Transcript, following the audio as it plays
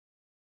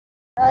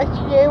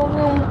Today we're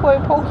going to play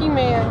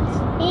Pokemans.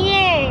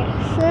 Yeah,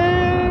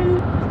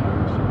 son.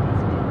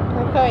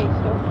 Okay,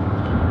 so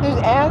there's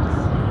ads.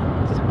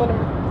 Just put them.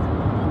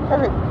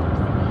 Perfect.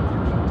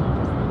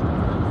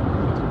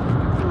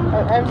 I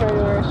have no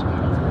idea where it's.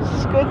 Is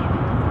this good?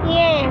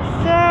 Yeah,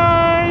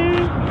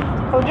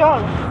 son. Oh,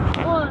 John.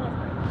 What?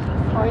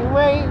 Are you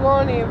ready to go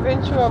on the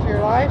adventure of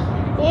your life?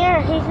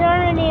 Yeah, he's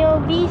already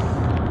obese.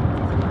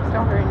 It's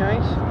not very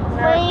nice.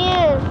 Well, he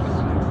is.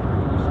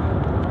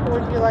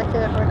 Would you like it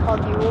if I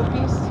called you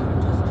obese?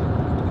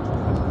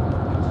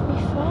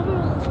 I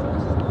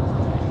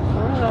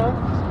don't know.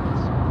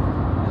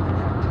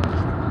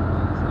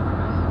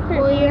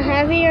 Well, you're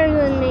heavier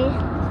than me.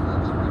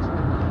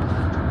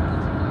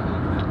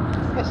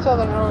 I still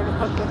don't know where to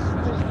put this.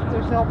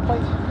 There's no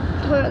place.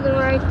 Put it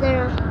right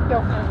there.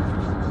 No.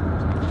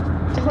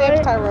 His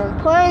name's Tyrone.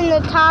 Put it in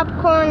the top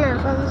corner.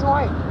 Because he's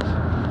white.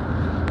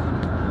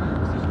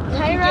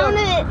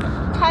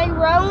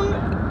 Tyrone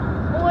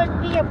would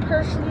be a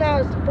person that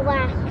was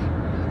black.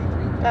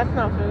 That's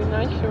not very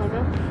nice,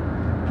 Jonah.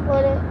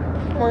 Would it?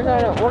 We're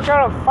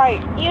gonna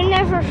fight. You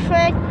never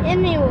fed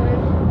anyone.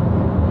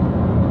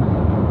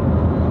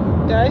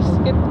 Did I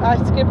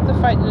skipped the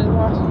fight and I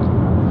lost.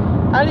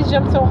 How did he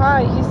jump so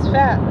high? He's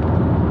fat.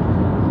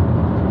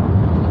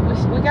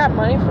 We got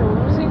money for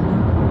losing?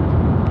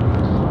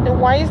 And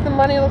why does the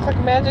money look like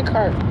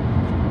Magicharp?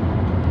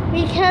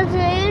 Because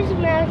it is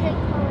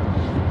Magicharp.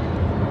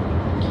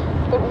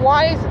 But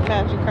why is it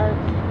Magicharp?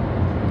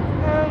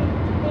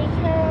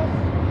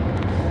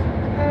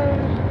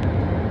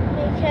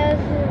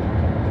 Because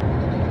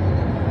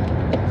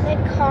they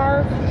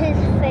carved his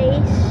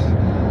face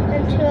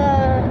into a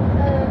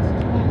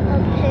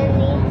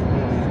penny.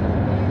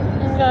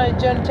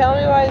 John, tell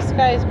me why the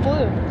sky is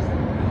blue.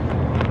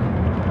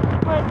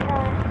 What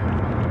guy?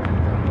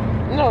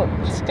 No,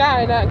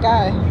 sky, not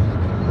guy.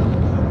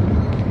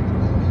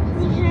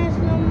 He has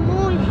no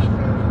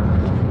moisture.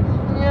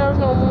 You have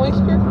no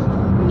moisture?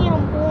 Yeah,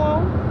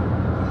 boy.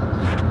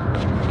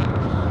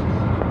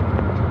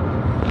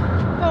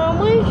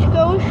 We should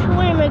go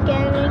swim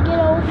again and get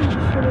over here.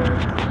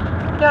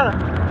 Jonah.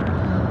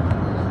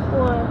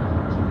 What?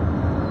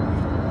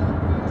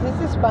 Is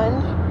this a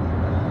sponge?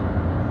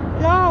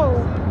 No,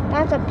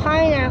 that's a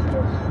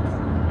pineapple.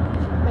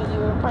 Are you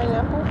a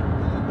pineapple?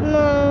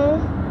 No.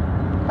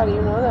 How do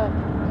you know that?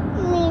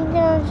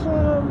 Because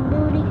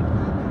booty.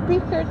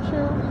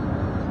 Pikachu.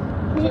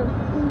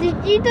 Did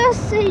you just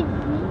say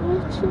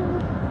Pikachu?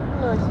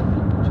 No, I said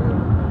Pikachu.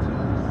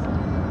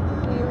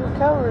 He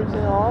recovers in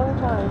a long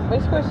time.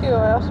 Let's go see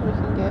what else we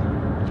can get.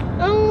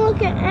 Oh,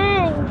 look at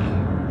egg.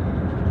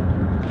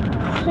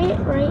 Put it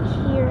right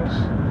here.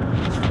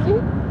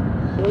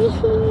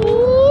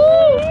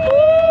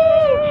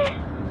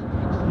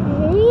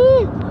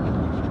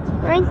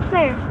 Right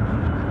there.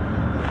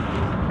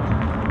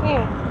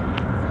 Yeah.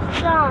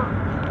 Stop.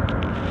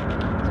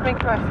 Let's make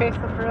my face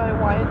look really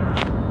wide.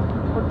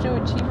 We'll do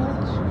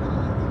achievements.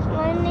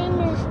 My name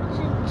is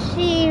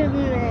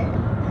Achievement.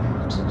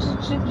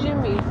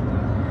 Jimmy.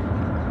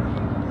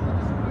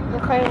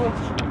 Okay,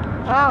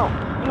 ow.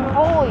 You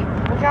holy.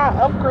 We got an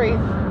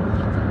upgrade.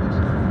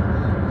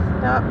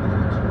 No.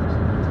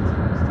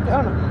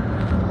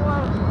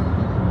 What?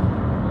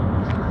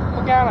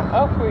 We got an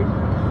upgrade.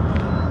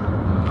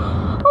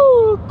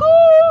 Oh,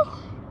 God.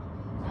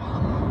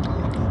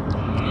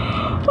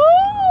 Oh.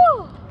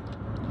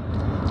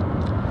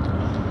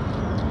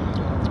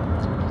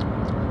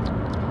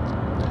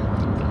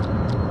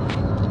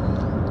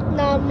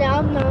 No.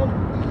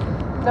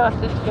 No, it's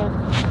this again.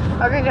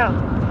 Okay, John.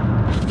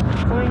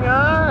 We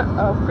gotta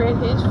upgrade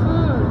his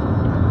food.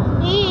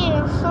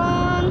 Yeah,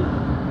 son.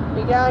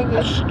 We gotta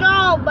get a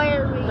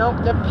strawberry.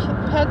 Nope, the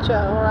pecha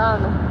or I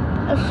don't know.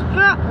 A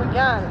straw. We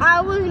got it.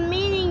 I was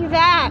meaning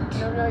that.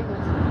 No, you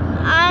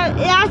didn't.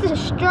 That's a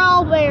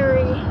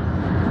strawberry.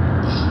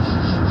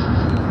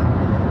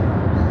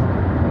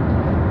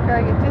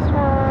 Gotta get this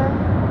one.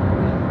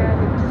 Gotta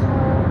get this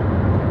one.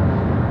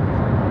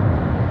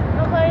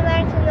 Okay,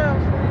 that's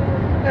enough.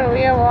 No, we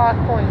have a lot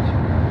of coins.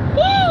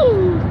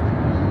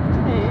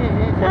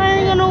 Are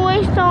you gonna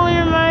waste all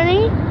your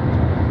money?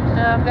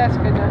 No, that's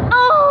good enough.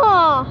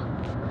 Oh!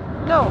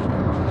 No.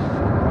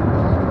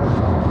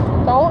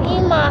 Don't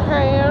eat my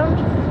hand.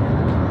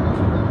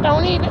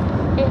 Don't eat it.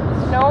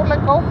 No,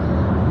 let go.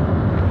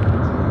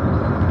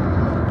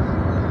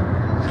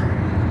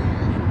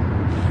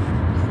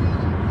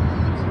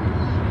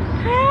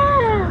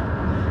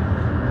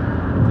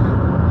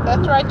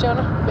 That's right,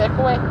 Jonah. Back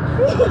away.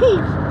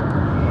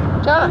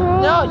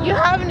 Jonah, no, you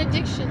have an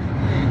addiction.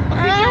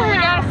 Okay, Jonah, we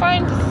gotta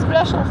find the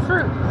special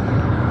fruit.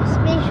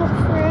 Special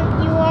fruit?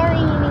 You are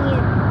eating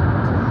it.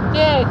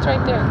 Yeah, it's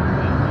right there.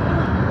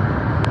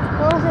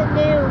 What does it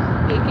do?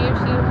 It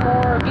gives you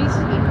more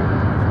obesity.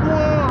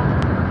 Wow.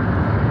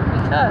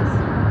 Because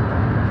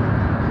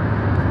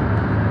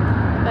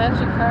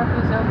Magicharp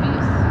is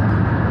obese.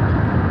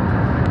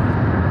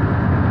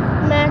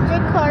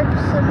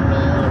 Magicharp's a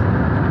meme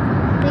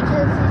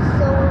because he's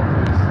so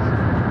obese.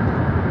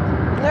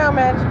 Now,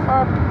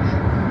 Magicharp,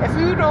 if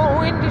you don't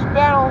win this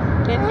battle,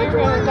 then and you're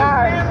gonna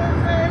die.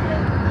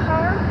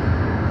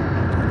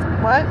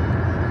 What?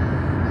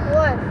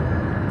 What?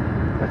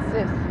 What's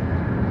this?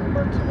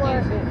 What's what?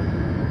 Use it.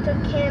 It's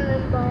a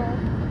cannonball.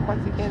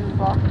 What's a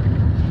cannonball?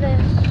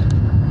 This.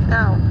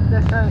 No,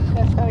 that's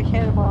not a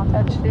cannonball.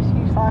 That's just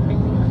you slapping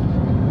me.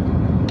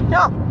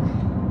 Jump!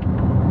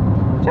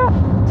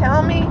 Jump!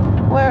 Tell me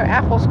where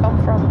apples come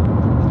from.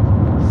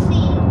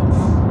 Seeds.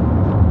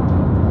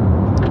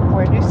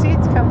 Where do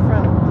seeds come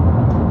from?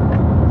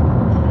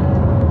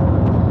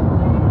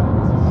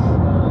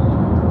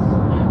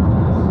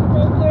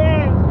 The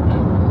ground.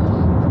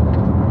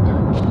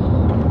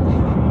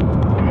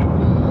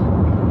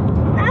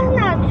 That's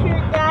not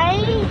true,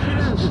 Daddy.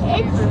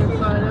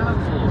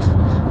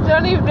 It's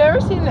Johnny, you've never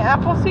seen an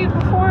apple seed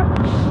before?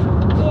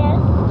 yes.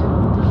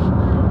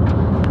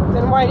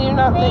 Then why do you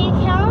not They think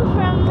come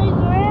from the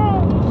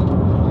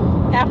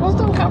ground. apples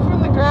don't come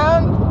from the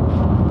ground?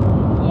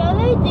 Yeah,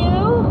 they do.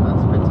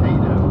 That's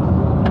potato.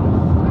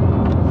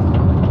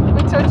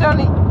 Wait, so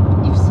Johnny,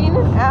 you've seen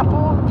an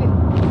apple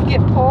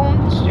get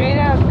pulled straight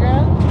out of the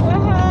ground?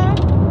 Uh-huh.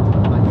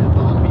 Like a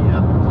zombie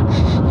apple.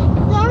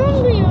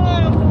 Zombie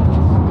one.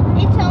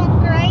 It's all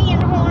gray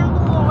and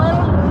horrible and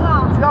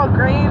little It's all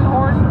gray and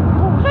horn.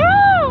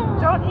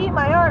 soft. Don't eat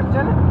my arm,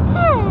 Johnny.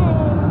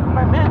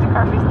 My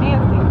Magikarp is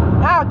dancing.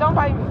 Ow, don't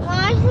bite me.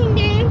 Why is he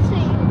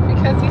dancing?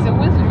 Because he's a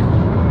wizard.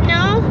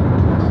 No.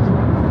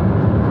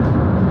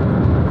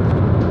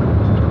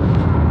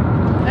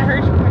 That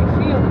hurts my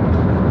feelings.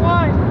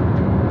 Why?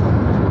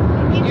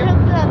 You You're- took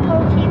that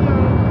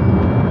Pokemon.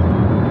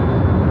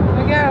 I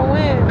gotta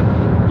win.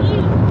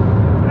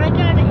 I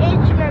got an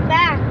itch in my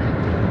back.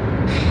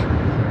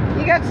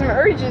 You got some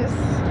urges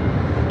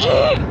to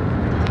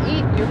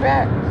eat your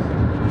back.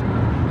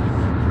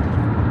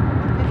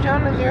 Hey,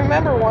 Jonah, do you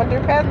remember Wonder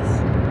Pets?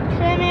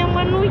 Then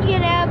when we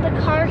get out of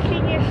the car,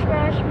 can you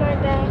scratch my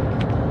back?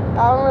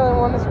 I don't really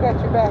want to scratch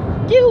your back.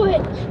 Do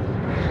it.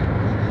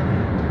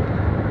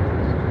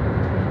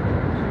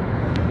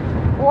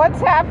 What's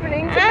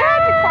happening to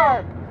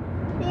Magikarp?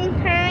 He's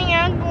turning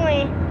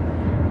ugly.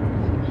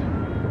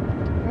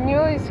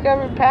 Newly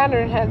discovered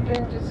pattern has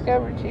been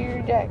discovered to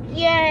your deck.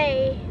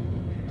 Yay.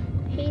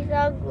 He's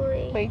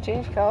ugly. Wait,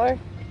 change color?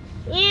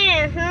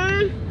 Yeah,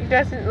 huh? He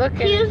doesn't look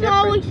any He was different.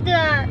 always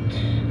that.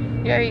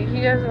 Yeah,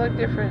 he doesn't look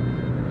different.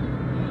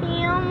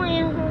 He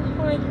only looks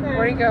like that.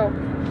 Where'd he go?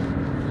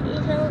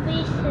 He's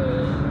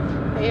obesity.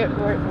 Hey,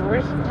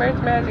 where's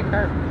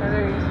Magikarp? Oh,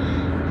 there he is.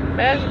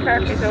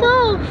 Magikarp He's is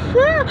so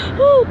fat.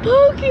 Oh,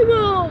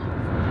 Pokeball.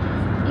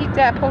 Eat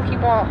that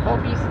Pokeball,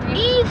 obesity.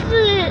 Eat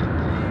it.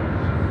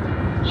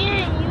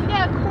 Yeah, you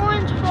got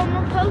coins from a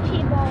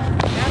Pokeball.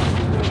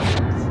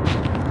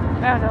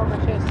 I don't know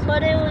what it is.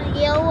 But it was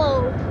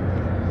yellow.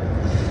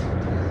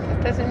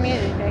 It doesn't mean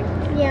anything.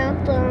 Yeah,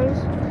 it does.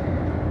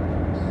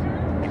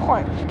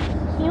 Coin.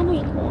 You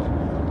eat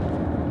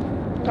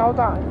one. Hold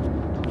on.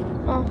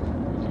 Oh.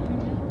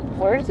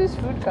 Where does this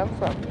food come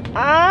from?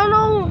 I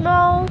don't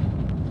know.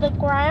 The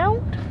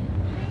ground?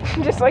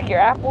 Just like your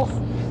apples.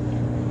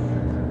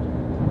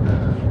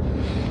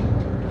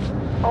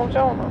 Oh,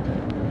 Jonah.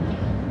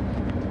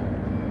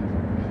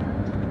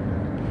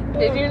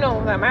 Did you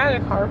know that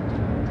Magikarp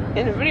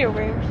in the video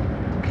games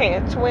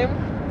can't swim?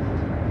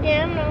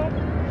 Yeah, no.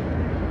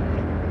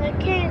 I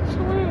can't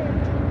swim.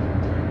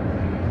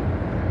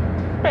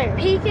 Right.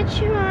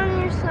 Pikachu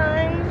on your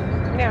sign.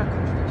 Yeah.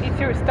 He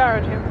threw a star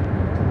at him.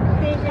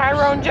 Pikachu.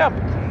 Tyrone, jump.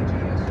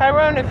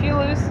 Tyrone, if you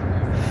lose.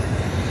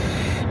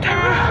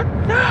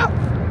 Tyrone, no!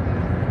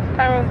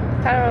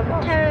 Tyrone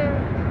lost.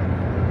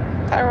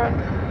 Tyrone.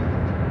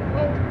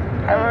 Oh,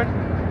 Tyrone.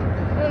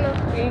 oh no.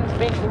 Being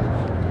spanking.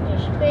 You're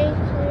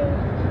spanked.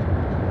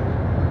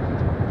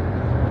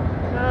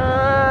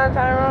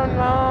 Tyrone,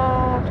 no.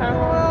 You Tyrone.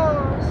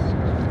 lost.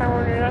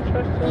 Tyrone, you're not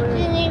supposed to You lose.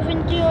 didn't even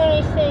do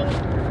anything.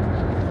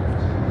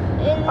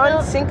 And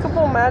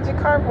Unsinkable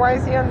Magikarp? Why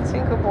is he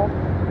unsinkable?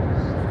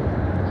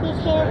 he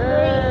can't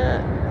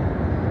breathe.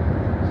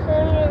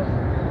 Samuel,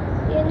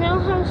 you know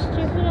how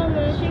stupid a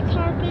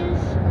Magicharp is?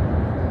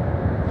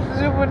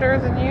 Stupider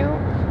than you?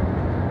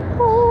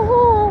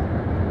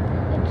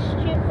 It's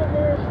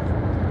stupider.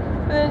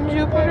 Than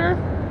Jupiter?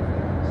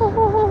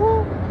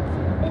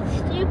 It's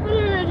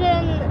stupider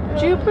than...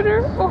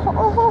 Jupiter?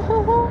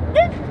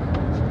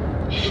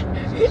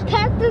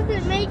 That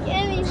doesn't make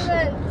any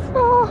sense.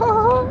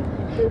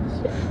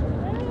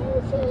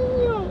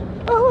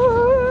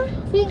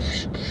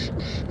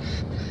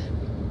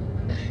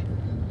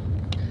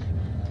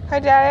 Hi,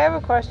 Dad, I have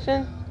a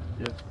question.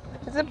 Yes.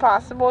 Is it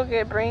possible to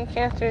get brain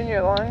cancer in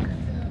your lungs?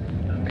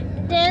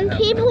 Then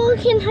people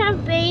can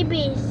have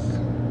babies.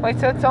 Wait,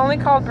 so it's only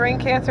called brain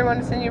cancer when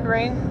it's in your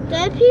brain?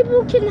 Dead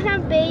people can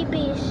have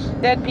babies.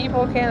 Dead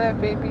people can't have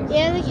babies.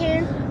 Yeah, they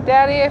can.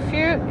 Daddy, if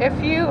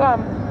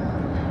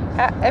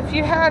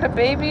you had a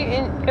baby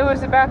and it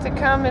was about to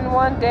come in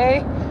one day,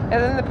 and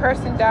then the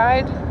person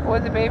died,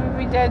 would the baby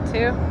be dead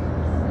too?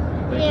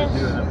 They Yes. can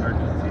do an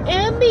emergency.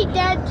 It would be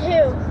dead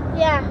too.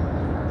 Yeah.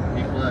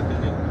 People have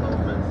been in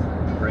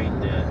comas, brain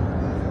dead,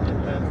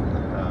 and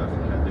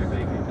had their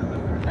baby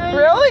delivered.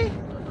 Really?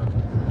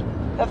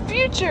 The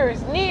future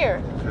is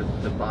near. Because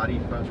the body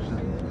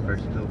functions are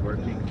still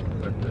working,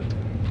 but the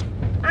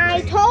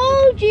I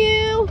told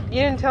you.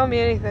 You didn't tell me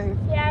anything.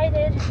 Yeah, I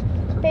did.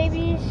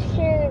 Babies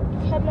can't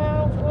come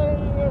out when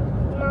your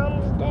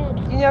mom's dead.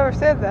 You never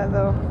said that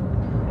though.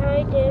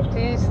 I did.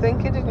 Did you just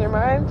think it in your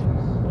mind?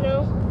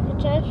 No,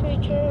 it's actually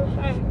true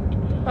fact.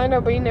 I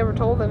know, but you never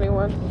told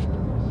anyone.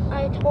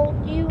 I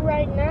told you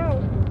right now.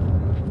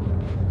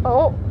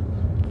 Oh,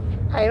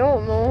 I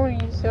don't know. You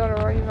just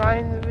gotta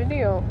rewind the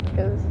video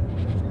because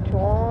it's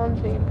on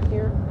tape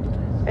here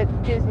at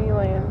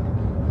Disneyland.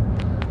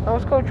 Now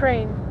let's go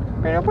train.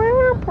 We're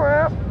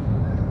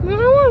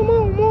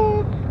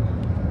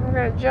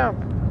gonna jump.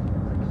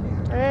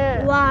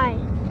 Yeah, Why?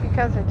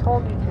 because I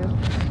told you to.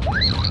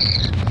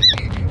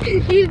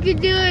 You can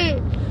do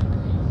it.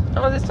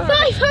 Oh, this one.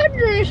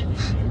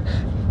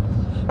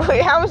 500.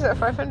 Wait, how was that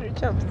 500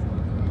 jumps?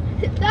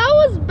 That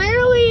was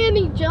barely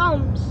any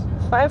jumps.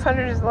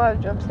 500 is a lot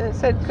of jumps, and it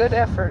said good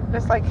effort.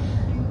 It's like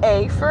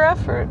A for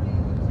effort.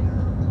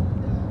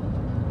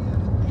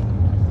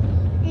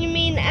 You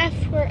mean F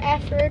for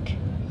effort?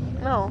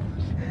 No.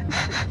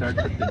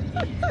 starts with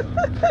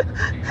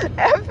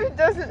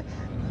an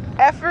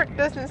Effort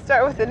doesn't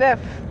start with an F.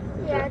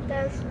 Yeah, it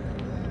does.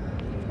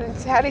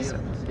 It's how do you,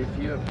 If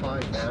you apply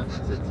math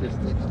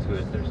statistics to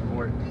it, there's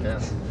more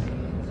F's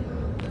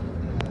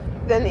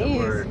then in the E's.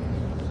 word.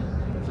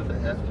 So the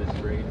F is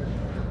greater.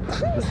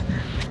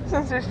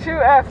 Since there's two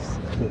F's,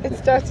 it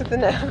starts with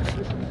an F.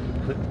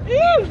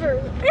 Never,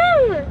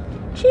 ever.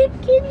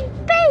 Chicken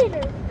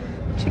batter.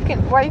 Chicken.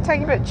 Why are you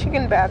talking about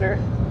chicken batter?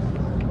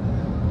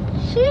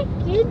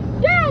 Chicken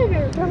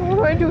batter. What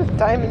do I do with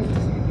diamonds?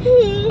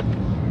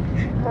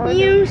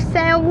 You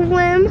sell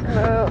them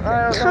No,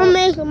 I don't to know.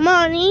 make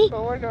money.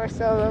 But where do I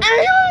sell them?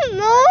 I don't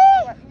know.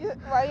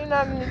 Why are you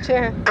not in the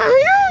chair? I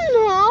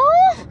don't know.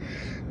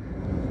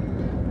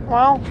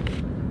 Well,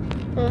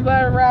 we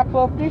better wrap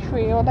up this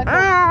video.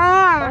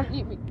 Ah. Don't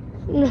eat me.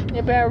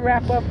 You better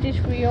wrap up this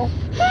video.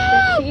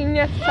 And see you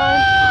next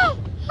time.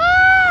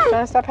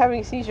 Trying to stop having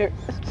a seizure.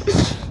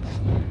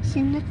 See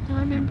you next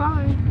time and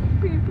bye.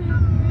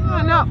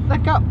 Oh no,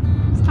 let go.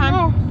 It's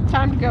time.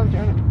 Time to go,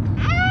 Jonah.